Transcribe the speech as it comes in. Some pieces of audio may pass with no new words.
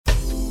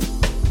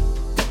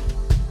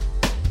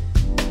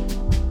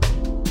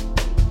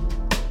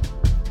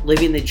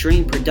Living the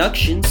Dream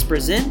Productions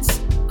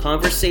presents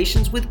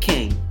Conversations with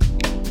Kane.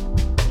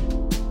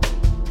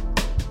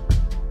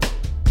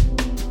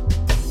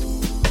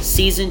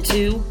 Season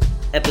 2,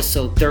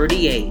 Episode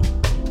 38.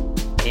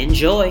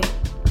 Enjoy!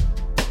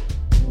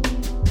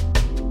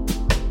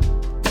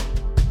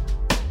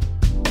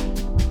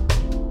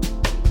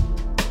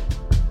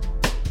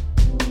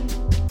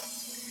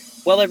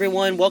 Well,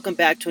 everyone, welcome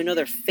back to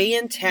another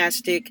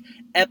fantastic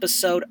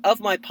episode of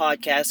my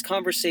podcast,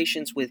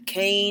 Conversations with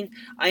Kane.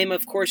 I am,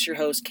 of course, your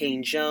host,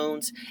 Kane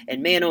Jones,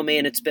 and man, oh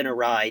man, it's been a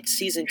ride.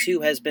 Season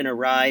 2 has been a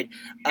ride.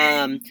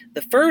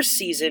 The first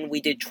season,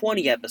 we did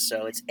 20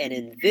 episodes, and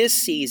in this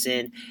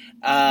season,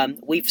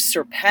 we've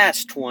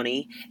surpassed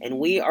 20, and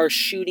we are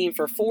shooting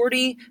for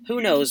 40,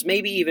 who knows,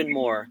 maybe even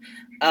more.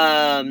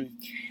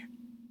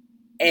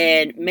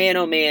 And man,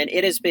 oh man,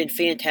 it has been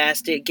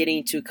fantastic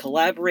getting to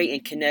collaborate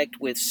and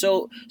connect with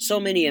so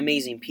many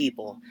amazing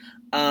people.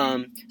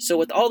 So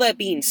with all that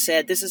being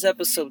said, this is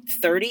episode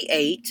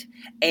 38,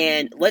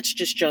 and let's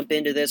just jump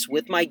into this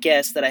with my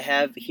guest that I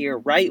have here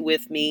right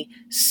with me,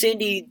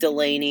 Cindy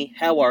Delaney.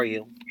 How are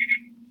you?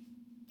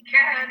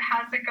 Good.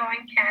 How's it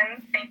going,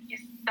 Ken? Thank you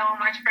so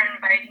much for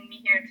inviting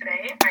me here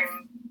today.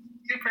 I'm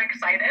super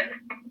excited.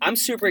 I'm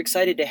super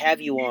excited to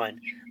have you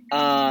on.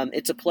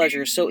 It's a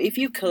pleasure. So if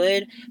you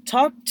could,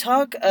 talk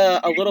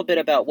a little bit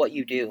about what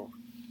you do.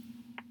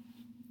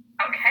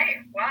 Okay,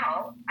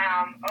 well,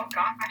 oh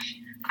gosh,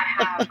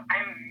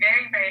 I'm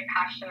very, very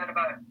passionate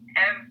about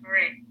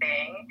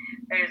everything.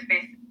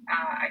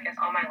 I guess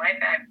all my life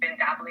I've been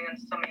dabbling in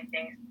so many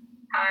things.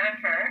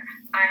 However,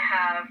 I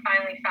have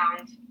finally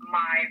found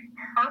my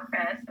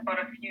purpose about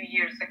a few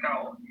years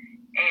ago,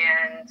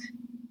 and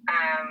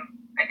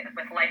I guess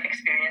with life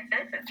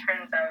experiences, it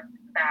turns out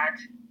that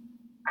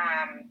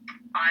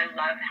I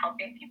love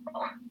helping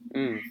people.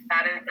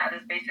 That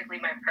is basically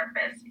my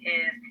purpose,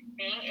 is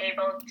being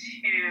able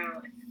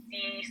to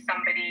see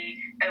somebody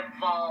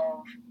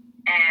evolve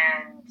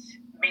and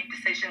make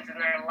decisions in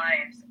their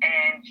lives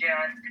and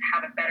just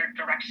have a better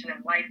direction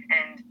in life,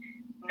 and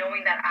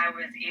knowing that I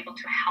was able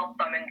to help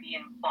them and be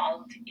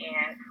involved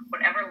in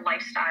whatever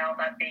lifestyle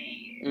that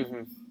they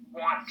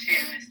want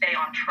to stay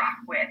on track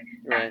with.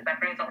 Right. That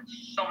brings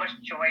so much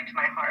joy to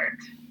my heart.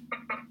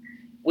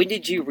 When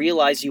did you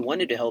realize you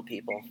wanted to help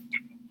people?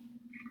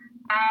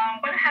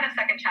 When I had a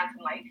second chance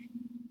in life.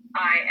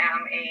 I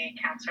am a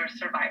cancer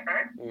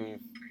survivor.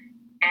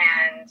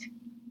 And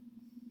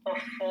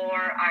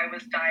before I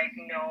was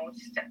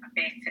diagnosed,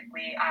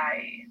 basically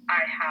I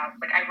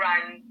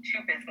run two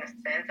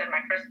businesses. And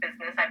my first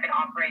business I've been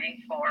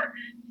operating for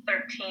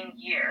 13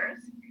 years.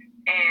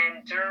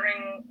 And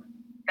during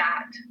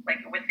that,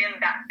 within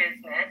that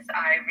business,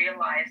 I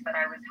realized that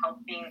I was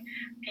helping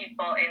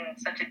people in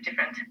such a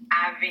different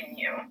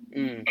avenue.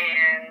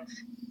 And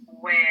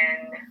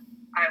when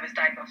I was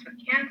diagnosed with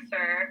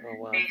cancer,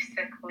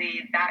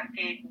 basically that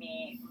gave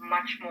me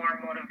much more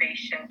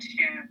motivation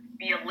to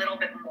be a little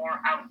bit more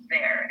out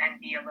there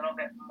and be a little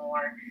bit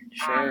more,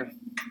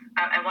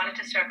 I wanted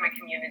to serve my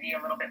community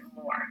a little bit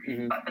more.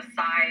 But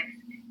besides,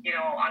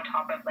 on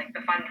top of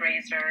the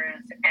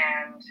fundraisers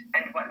and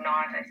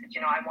whatnot, I said,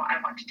 I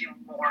want to do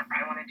more.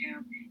 I want to do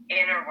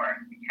inner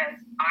work,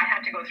 because I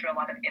had to go through a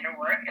lot of inner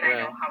work, and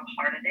I know how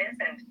hard it is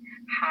and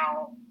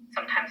how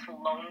sometimes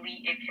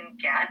lonely it can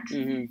get.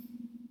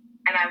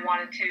 And I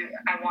want to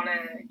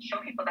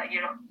show people that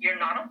you're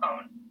not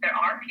alone. There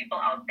are people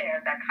out there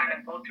that kind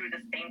of go through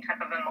the same type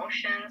of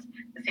emotions,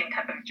 the same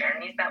type of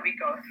journeys that we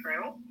go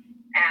through,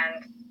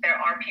 and there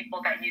are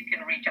people that you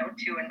can reach out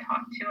to and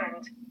talk to,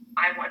 and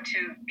I want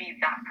to be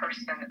that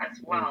person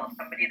as well,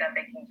 somebody that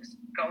they can just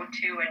go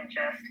to and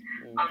just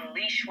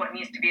unleash what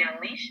needs to be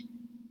unleashed,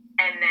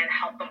 and then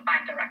help them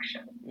find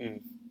direction.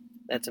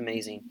 That's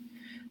amazing.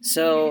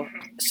 So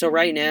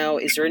right now,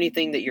 is there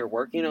anything that you're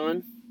working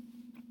on?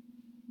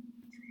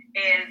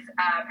 Is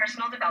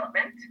personal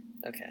development.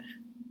 Okay.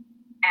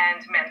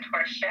 And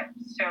mentorship.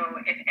 So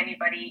if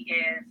anybody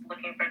is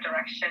looking for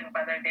direction,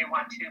 whether they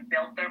want to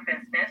build their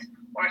business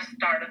or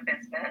start a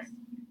business,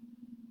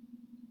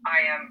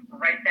 I am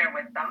right there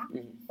with them.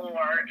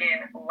 Or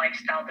in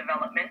lifestyle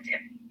development,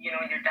 if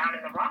you're down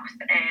in the rocks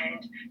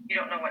and you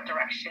don't know what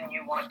direction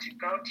you want to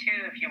go to,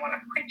 if you want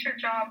to quit your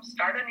job,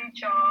 start a new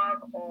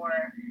job, or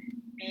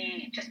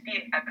be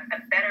a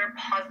better,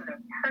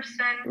 positive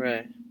person.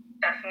 Right.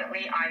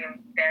 Definitely, I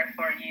am there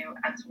for you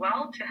as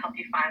well to help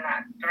you find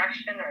that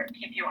direction or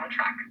keep you on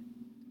track.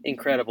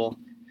 Incredible.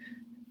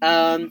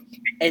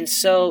 And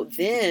so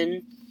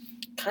then,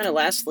 kind of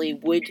lastly,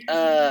 where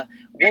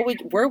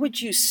would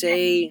you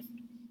say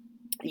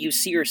you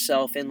see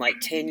yourself in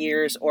 10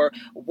 years, or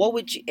what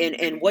would you,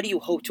 and what do you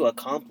hope to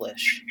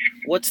accomplish?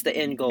 What's the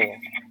end goal?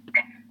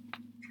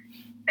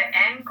 The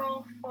end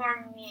goal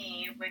for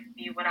me would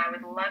be, what I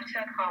would love to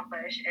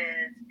accomplish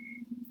is,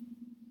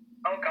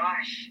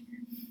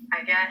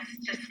 I guess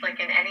just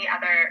like in any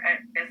other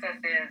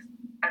businesses,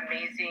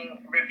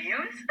 amazing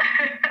reviews.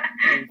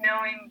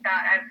 Knowing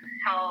that I've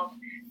helped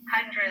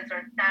hundreds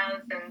or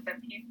thousands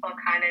of people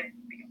kind of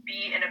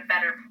be in a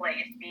better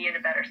place, be in a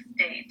better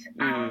state.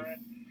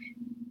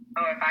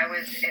 if I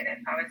was,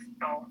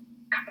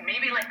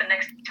 maybe like the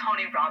next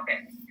Tony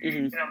Robbins,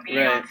 being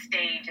on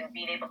stage and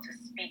being able to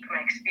speak my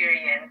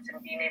experience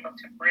and being able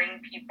to bring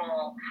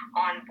people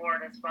on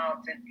board as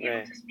well to be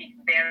able to speak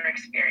their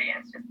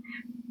experience, just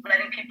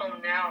letting people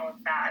know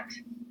that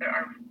there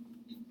are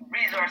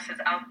resources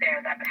out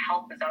there, that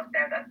help is out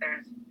there, that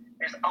there's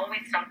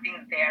always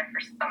something there for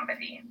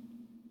somebody.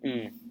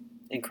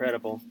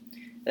 Incredible.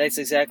 That's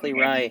exactly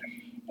right.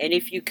 And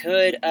if you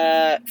could,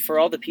 for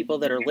all the people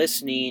that are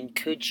listening,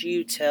 could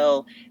you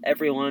tell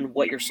everyone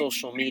what your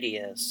social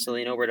media is so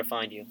they know where to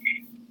find you?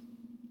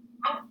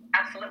 Oh,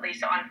 absolutely.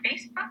 So on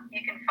Facebook,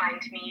 you can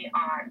find me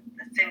on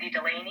Cindy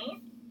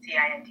Delaney,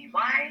 CINDY,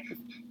 DELAINEY,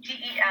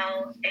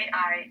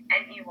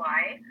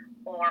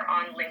 or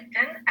on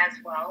LinkedIn as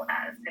well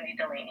as Cindy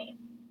Delaney.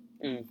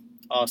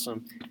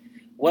 Awesome.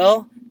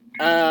 Well,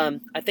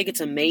 I think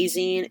it's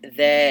amazing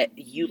that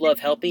you love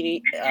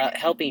helping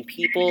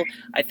people.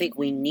 I think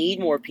we need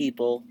more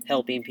people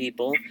helping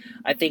people.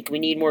 I think we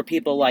need more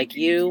people like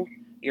you.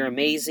 You're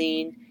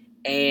amazing,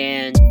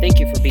 and thank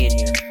you for being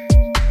here.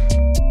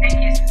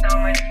 Thank you so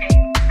much, Kate.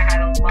 I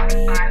had a lot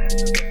of fun. It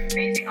was an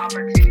amazing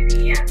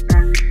opportunity, and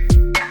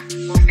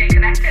we'll stay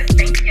connected.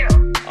 Thank you.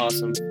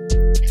 Awesome.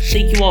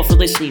 Thank you all for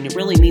listening. It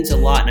really means a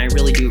lot, and I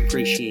really do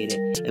appreciate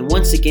it. And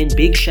once again,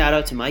 big shout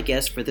out to my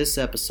guest for this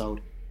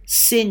episode,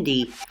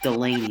 Cindy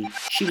Delaney.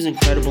 She was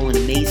incredible and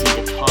amazing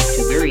to talk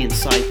to, very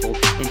insightful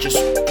and just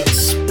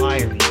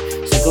inspiring.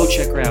 So go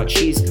check her out.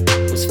 She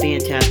was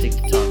fantastic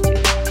to talk to.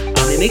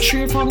 And make sure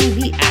you're following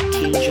me at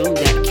Kane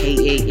Jones, at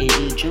Kane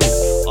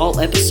Jones. All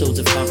episodes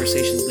of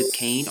Conversations with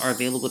Kane are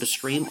available to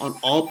stream on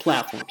all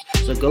platforms.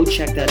 So go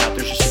check that out.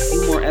 There's just a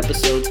few more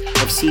episodes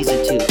of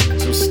Season 2.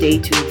 So stay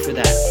tuned for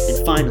that.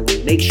 And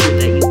finally, make sure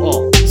that you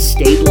all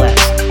stay blessed,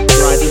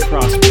 thrive, and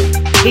prosper.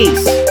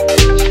 Peace.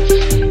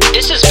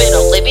 This has been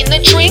a Living the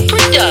Dream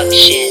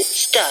production.